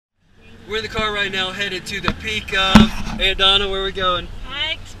We're in the car right now headed to the peak of... Hey Donna, where are we going?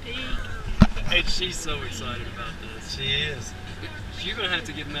 Pike's Peak. And she's so excited about this. She is. You're going to have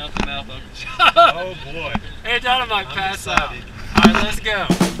to give mouth-to-mouth on the show. Oh boy. Hey Donna might pass out. excited. Alright, let's go.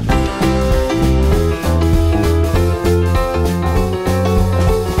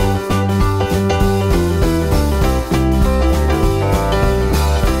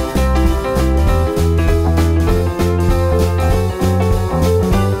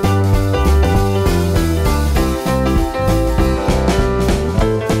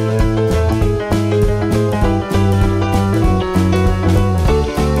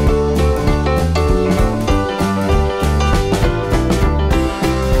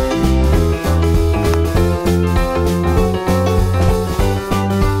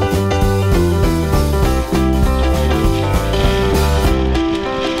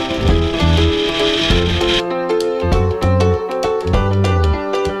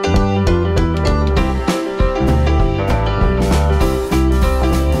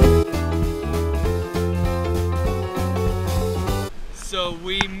 So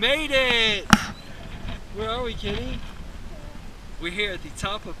we made it! Where are we, Kinney? We're here at the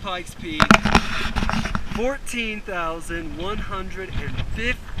top of Pike's Peak,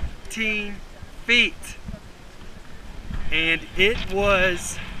 14,115 feet. And it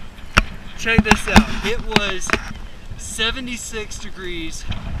was, check this out, it was 76 degrees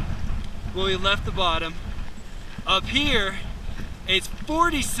when we left the bottom. Up here, it's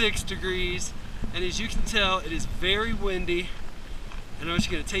 46 degrees, and as you can tell, it is very windy. And I'm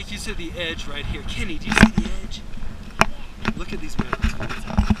just going to take you to the edge right here. Kinney, do you see the edge? Look at these mountains.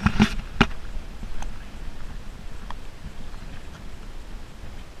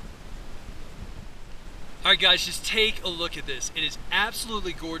 Alright guys, just take a look at this. It is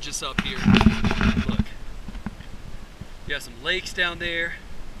absolutely gorgeous up here. Look. You have some lakes down there.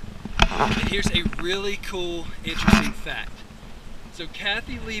 And here's a really cool, interesting fact. So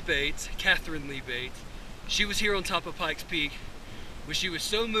Catherine Lee Bates, she was here on top of Pike's Peak when she was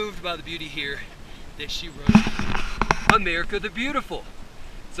so moved by the beauty here that she wrote America the Beautiful.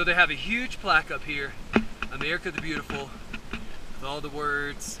 So they have a huge plaque up here, America the Beautiful, with all the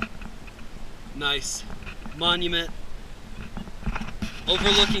words, nice monument,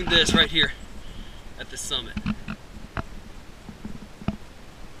 overlooking this right here at the summit.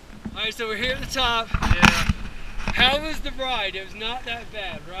 Alright, so we're here at the top. Yeah. How was the ride? It was not that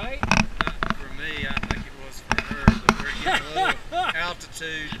bad, right? Not for me, I think it was for her, but we're getting a little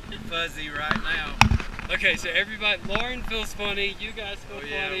altitude fuzzy right now. Okay, so everybody, Lauren feels funny, you guys feel Oh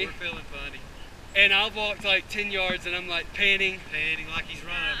yeah, funny. we're feeling funny. And I walked like 10 yards and I'm like panting. Panting like he's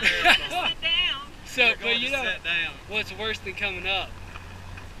running a Sit marathon. down. So, We're but going you to know, sit down. what's worse than coming up?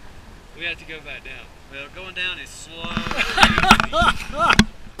 We have to go back down. Well, going down is slow.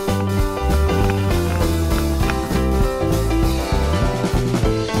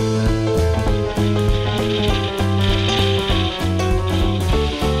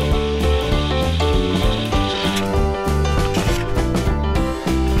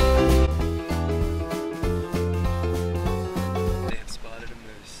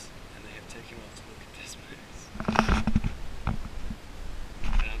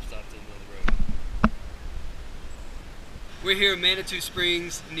 We're here in Manitou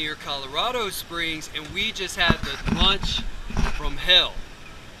Springs near Colorado Springs, and we just had the lunch from hell.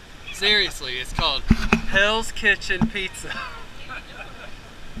 Seriously, it's called Hell's Kitchen Pizza.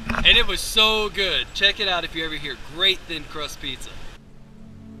 And it was so good. Check it out if you're ever here. Great thin crust pizza.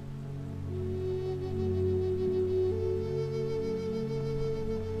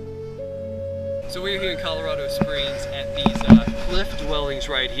 So we're here in Colorado Springs at these cliff dwellings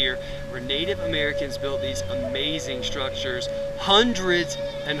right here, where Native Americans built these amazing structures hundreds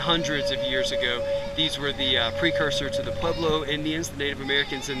and hundreds of years ago. These were the precursor to the Pueblo Indians, the Native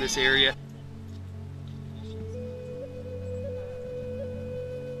Americans in this area.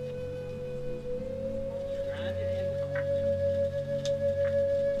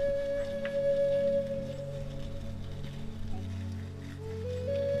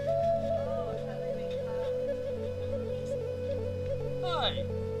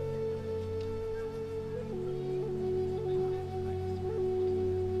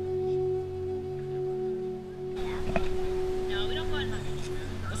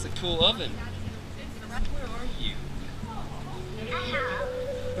 That's a cool oven. Where are you?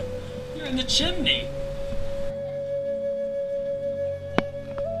 You're in the chimney.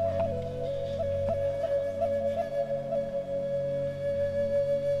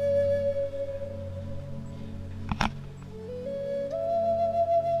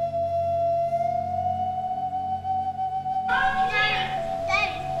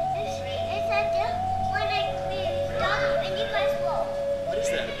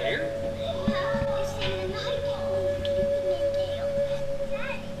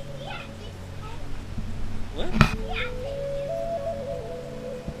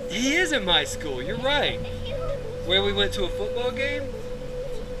 He is at my school, you're right. Where we went to a football game?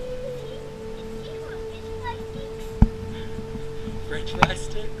 French fry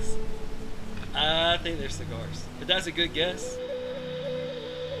sticks? I think they're cigars, but that's a good guess.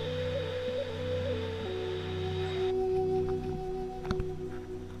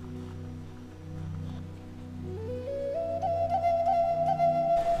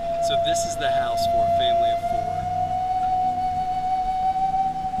 So this is the house for a family of 4.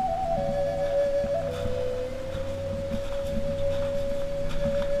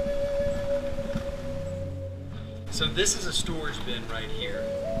 So this is a storage bin right here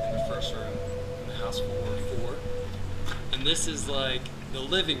in the first room, in the house for 4. And this is like the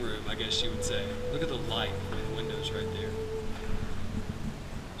living room, I guess you would say. Look at the light from the windows right there,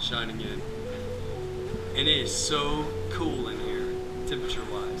 shining in. And it is so cool in here,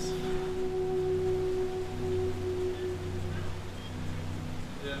 temperature-wise.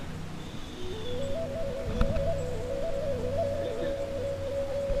 Yeah.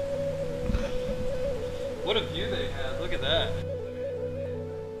 What a view they have, look at that.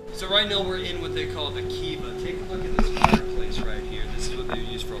 So right now we're in what they call the kiva. Take a look at this fireplace right here. This is what they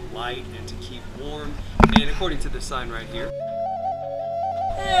use for light and to keep warm. And according to the sign right here.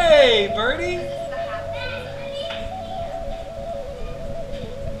 Hey, Birdie!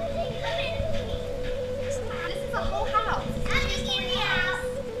 This is a whole house. This is the house.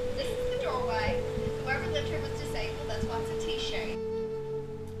 This is the doorway. Whoever lived here was disabled. That's why it's a T-shape.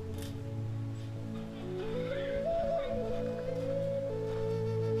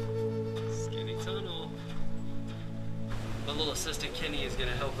 My little assistant Kinney is going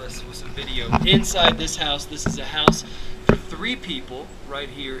to help us with some video inside this house. This is a house for 3 people right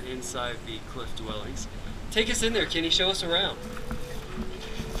here inside the Cliff Dwellings. Take us in there, Kinney. Show us around.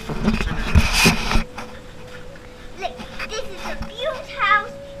 Look, this is a beautiful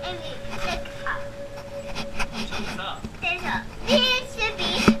house, and look up. Show us up. There's a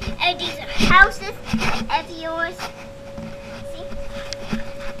beach, and these are houses of yours. See?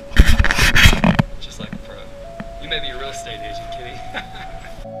 Just like a pro. You may be a real estate agent, Kinney.